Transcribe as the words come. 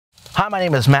Hi, my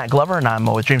name is Matt Glover and I'm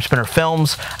with Dream Spinner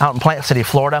Films out in Plant City,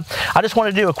 Florida. I just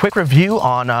want to do a quick review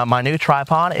on my new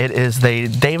tripod. It is the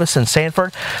Davis and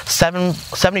Sanford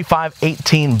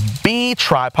 7518B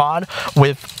tripod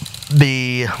with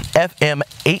the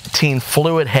FM18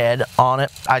 Fluid Head on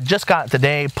it. I just got it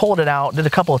today, pulled it out, did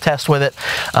a couple of tests with it,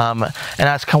 and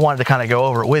I just wanted to kind of go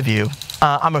over it with you.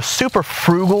 I'm a super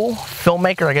frugal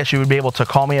filmmaker. I guess you would be able to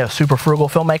call me a super frugal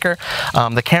filmmaker.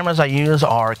 The cameras I use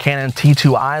are Canon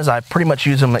T2Is. I pretty much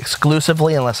use them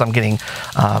exclusively unless I'm getting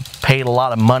paid a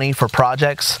lot of money for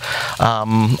projects.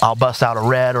 I'll bust out a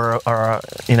Red or a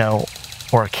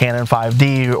Canon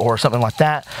 5D or something like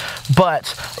that. But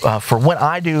for when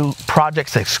I do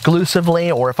projects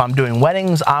exclusively, or if I'm doing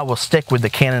weddings, I will stick with the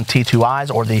Canon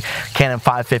T2Is or the Canon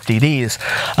 550Ds.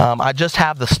 I just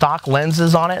have the stock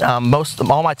lenses on it.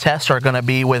 All my tests are going to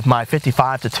be with my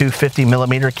 55 to 250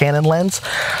 millimeter Canon lens.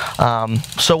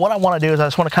 So what I want to do is I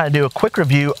just want to kind of do a quick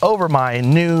review over my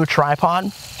new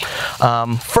tripod.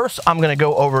 First, I'm going to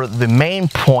go over the main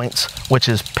points, which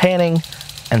is panning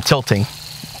and tilting.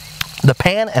 The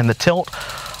pan and the tilt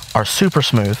are super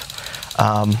smooth.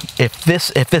 If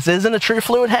this isn't a true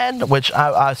fluid head, which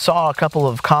I saw a couple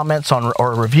of comments on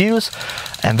or reviews,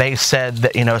 and they said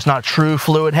that it's not a true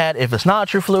fluid head. If it's not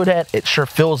a true fluid head, it sure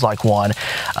feels like one.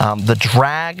 The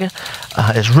drag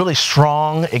is really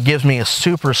strong. It gives me a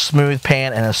super smooth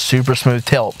pan and a super smooth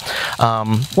tilt.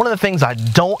 One of the things I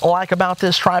don't like about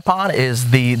this tripod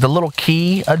is the little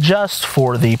key adjust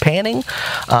for the panning.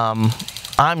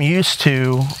 I'm used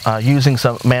to using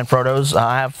some Manfrottos.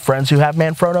 I have friends who have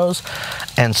Manfrottos,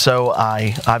 and so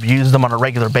I've used them on a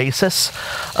regular basis,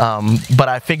 but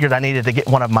I figured I needed to get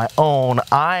one of my own.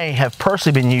 I have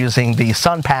personally been using the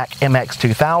Sunpack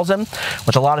MX2000,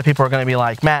 which a lot of people are going to be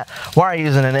like, Matt, why are you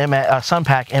using a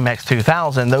Sunpack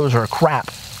MX2000? Those are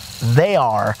crap. They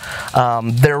are.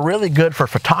 They're really good for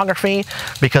photography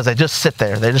because they just sit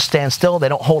there. They just stand still. They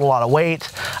don't hold a lot of weight.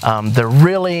 They're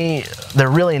really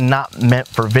not meant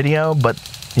for video, but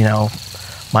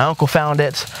my uncle found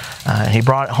it. He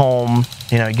brought it home.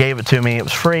 He gave it to me. It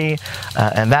was free,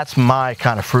 and that's my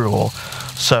kind of frugal.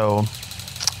 So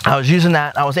I was using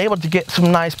that. I was able to get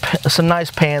some nice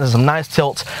pans and some nice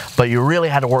tilts, but you really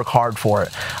had to work hard for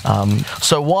it.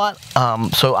 So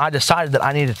I decided that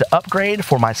I needed to upgrade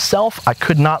for myself. I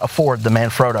could not afford the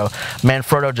Manfrotto.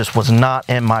 Manfrotto just was not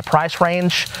in my price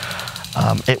range.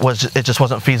 It just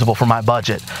wasn't feasible for my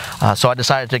budget. So I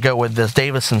decided to go with this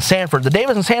Davis and Sanford. The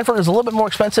Davis and Sanford is a little bit more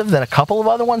expensive than a couple of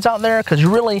other ones out there, because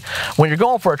when you're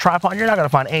going for a tripod, you're not going to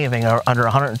find anything under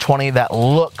 120 that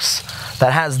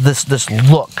has this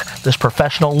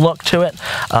professional look to it.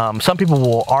 Some people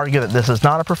will argue that this is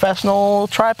not a professional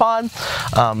tripod.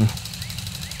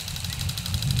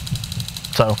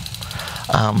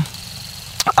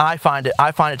 I find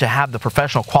it to have the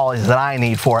professional qualities that I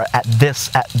need for it at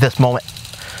this moment,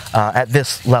 at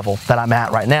this level that I'm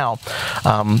at right now.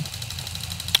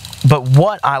 But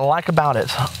what I like about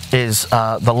it is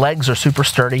the legs are super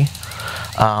sturdy.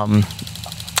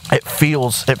 It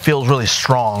feels really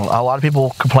strong. A lot of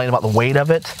people complain about the weight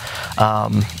of it.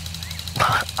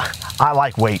 I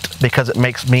like weight because it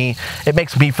makes me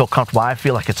feel comfortable. I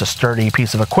feel like it's a sturdy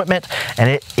piece of equipment, and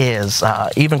it is.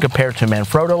 Even compared to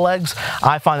Manfrotto legs,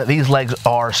 I find that these legs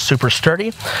are super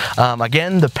sturdy.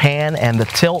 Again, the pan and the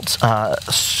tilt,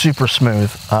 super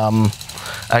smooth.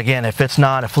 Again, if it's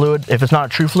not a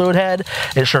true fluid head,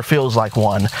 it sure feels like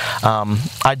one.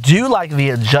 I do like the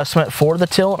adjustment for the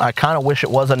tilt. I kind of wish it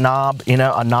was a knob,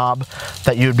 a knob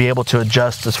that you would be able to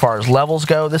adjust as far as levels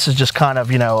go. This is just kind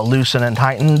of, a loosen and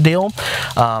tighten deal.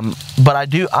 But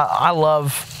I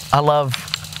love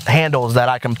handles that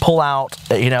I can pull out,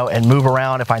 and move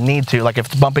around if I need to. Like if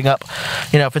it's bumping up,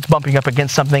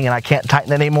 against something and I can't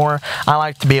tighten it anymore, I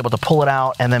like to be able to pull it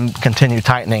out and then continue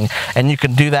tightening. And you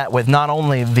can do that with not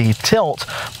only the tilt,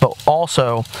 but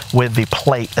also with the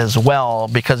plate as well.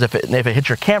 Because if it hits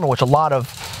your camera, which a lot of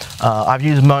I've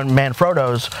used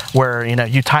Manfrottos where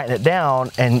you tighten it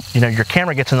down and your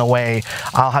camera gets in the way.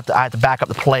 I have to back up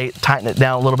the plate, tighten it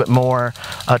down a little bit more,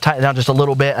 tighten it down just a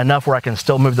little bit, enough where I can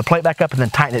still move the plate back up and then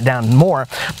tighten it down more.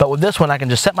 But with this one, I can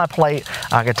just set my plate,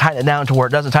 I can tighten it down to where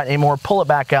it doesn't tighten anymore, pull it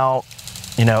back out,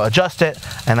 adjust it,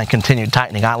 and then continue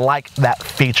tightening. I like that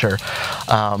feature.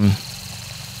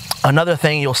 Another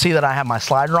thing, you'll see that I have my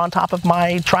slider on top of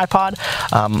my tripod.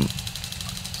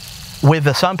 With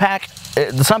the Sunpack,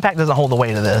 the Sunpack doesn't hold the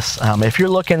weight of this. If you're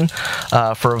looking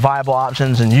for viable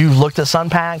options and you've looked at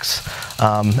Sunpacks,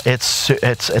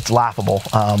 it's laughable.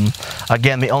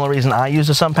 Again, the only reason I use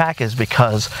a Sunpack is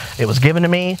because it was given to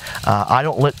me. I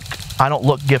don't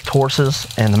look gift horses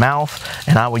in the mouth,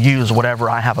 and I will use whatever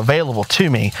I have available to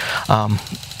me.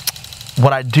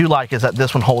 what I do like is that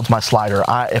this one holds my slider.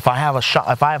 If I have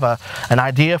an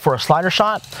idea for a slider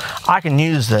shot, I can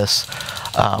use this,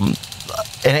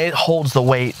 and it holds the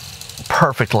weight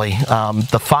perfectly.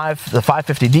 The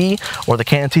 550D or the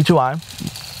Canon T2i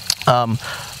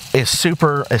is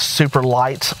super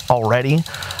light already,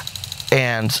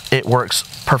 and it works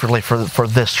perfectly for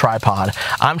this tripod.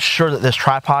 I'm sure that this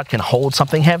tripod can hold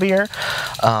something heavier,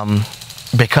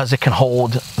 because it can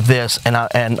hold this, and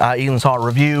I even saw a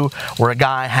review where a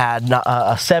guy had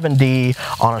a 7D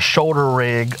on a shoulder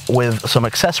rig with some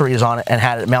accessories on it and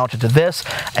had it mounted to this,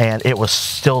 and it was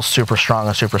still super strong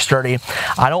and super sturdy.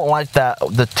 I don't like that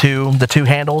the two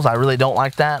handles. I really don't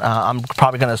like that. I'm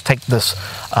probably going to take this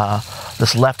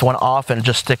left one off and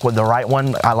just stick with the right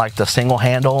one. I like the single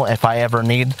handle. If I ever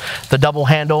need the double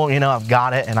handle, you know, I've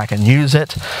got it and I can use it.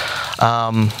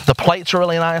 The plates are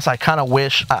really nice. I kind of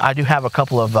wish, I do have a couple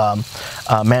of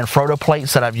Manfrotto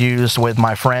plates that I've used with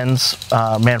my friends'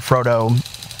 Manfrotto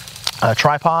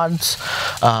tripods.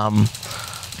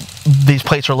 These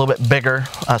plates are a little bit bigger,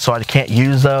 so I can't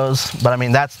use those. But I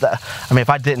mean, if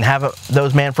I didn't have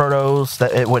those Manfrottos,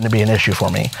 it wouldn't be an issue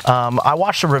for me. I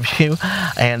watched a review,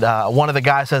 and one of the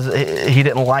guys says he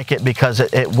didn't like it because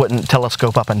it wouldn't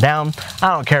telescope up and down.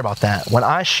 I don't care about that. When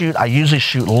I shoot, I usually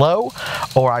shoot low,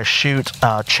 or I shoot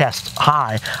chest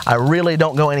high. I really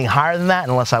don't go any higher than that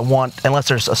unless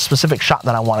there's a specific shot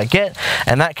that I want to get.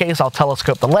 In that case, I'll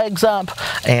telescope the legs up,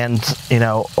 and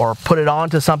or put it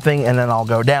onto something, and then I'll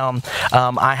go down.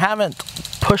 I haven't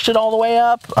pushed it all the way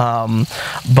up,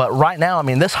 but right now, I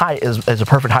mean, this height is a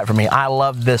perfect height for me. I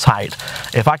love this height.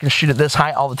 If I can shoot at this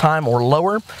height all the time or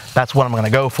lower, that's what I'm going to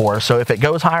go for. So if it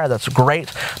goes higher, that's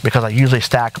great, because I usually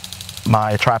stack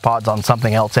my tripods on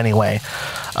something else anyway.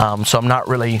 So I'm not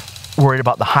really worried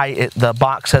about the height. The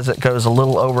box says it goes a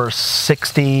little over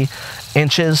 60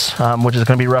 inches, which is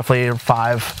going to be roughly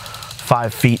 5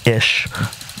 feet-ish.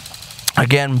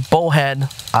 Again, bullhead,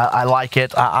 I like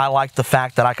it. I like the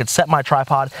fact that I could set my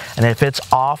tripod, and if it's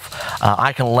off,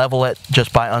 I can level it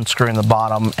just by unscrewing the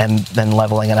bottom and then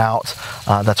leveling it out.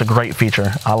 That's a great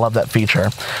feature. I love that feature.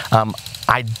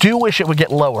 I do wish it would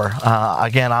get lower.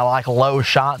 Again, I like low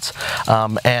shots,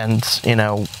 and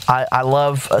I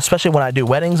love, especially when I do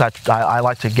weddings, I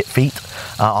like to get feet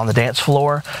on the dance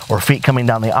floor or feet coming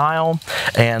down the aisle,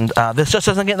 and this just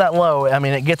doesn't get that low. I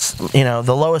mean, it gets,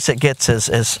 the lowest it gets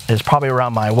is probably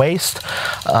around my waist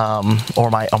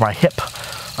or my hip.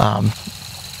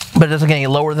 But it doesn't get any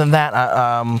lower than that.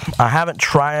 I haven't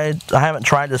tried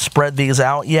to spread these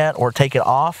out yet or take it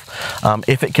off.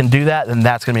 If it can do that, then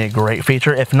that's going to be a great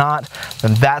feature. If not,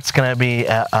 then that's going to be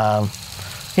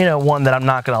one that I'm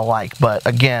not going to like. But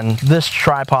again, this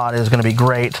tripod is going to be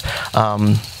great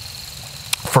for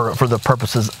the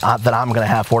purposes that I'm going to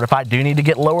have for it. If I do need to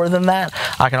get lower than that,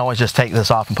 I can always just take this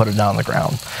off and put it down on the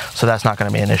ground. So that's not going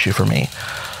to be an issue for me.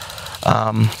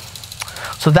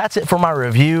 So that's it for my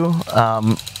review.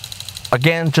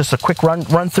 Again, just a quick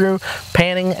run through,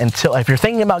 panning until, if you're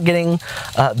thinking about getting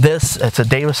this, it's a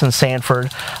Davis and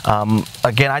Sanford.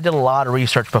 Again, I did a lot of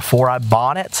research before I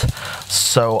bought it,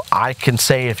 so I can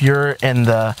say if you're in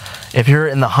the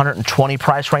 120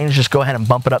 price range, just go ahead and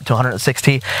bump it up to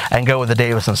 160 and go with the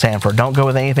Davis and Sanford. Don't go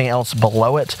with anything else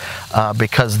below it,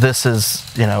 because this is,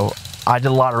 I did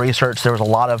a lot of research. There was a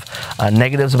lot of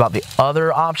negatives about the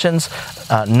other options,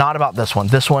 not about this one.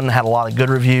 This one had a lot of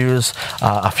good reviews,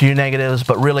 a few negatives,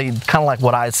 but really kind of like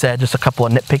what I said, just a couple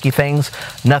of nitpicky things.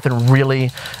 Nothing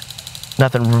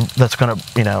that's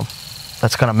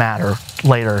gonna matter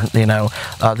later.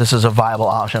 This is a viable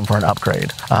option for an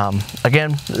upgrade.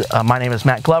 Again, my name is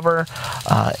Matt Glover.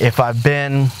 If I've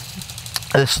been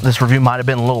This review might have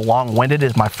been a little long-winded.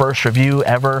 It's my first review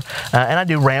ever, and I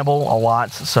do ramble a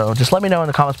lot, so just let me know in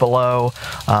the comments below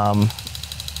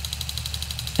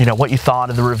what you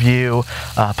thought of the review.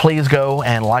 Please go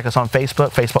and like us on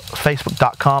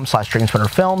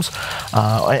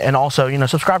facebook.com/DreamSpinnerFilms, and also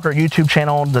subscribe to our YouTube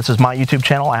channel. This is my YouTube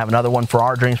channel. I have another one for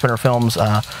our Dream Spinner Films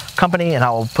company, and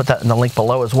I will put that in the link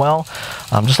below as well.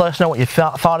 Just let us know what you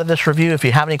thought of this review. If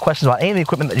you have any questions about any of the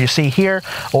equipment that you see here,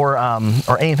 or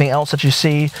anything else that you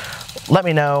see, let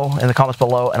me know in the comments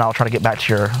below, and I'll try to get back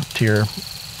to your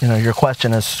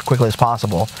question as quickly as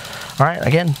possible. All right,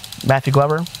 again, Matthew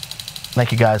Glover.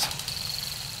 Thank you, guys.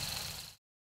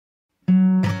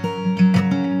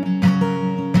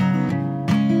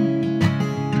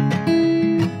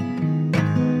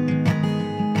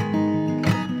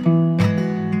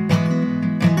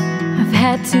 I've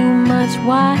had too much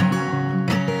wine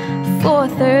for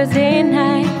Thursday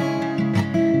night.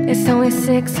 It's only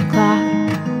 6 o'clock,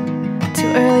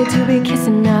 too early to be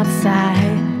kissing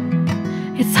outside.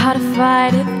 It's hard to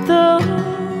fight it though.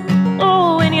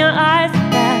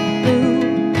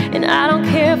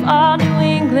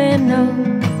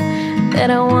 that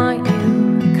I want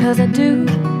you, 'cause I do.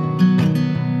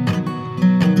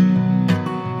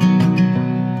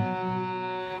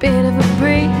 Bit of a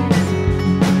breeze,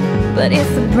 but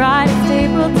it's the brightest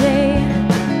April day.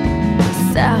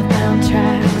 Southbound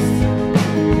tracks,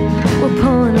 we're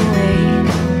pulling away.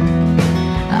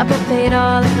 I bet they'd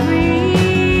all agree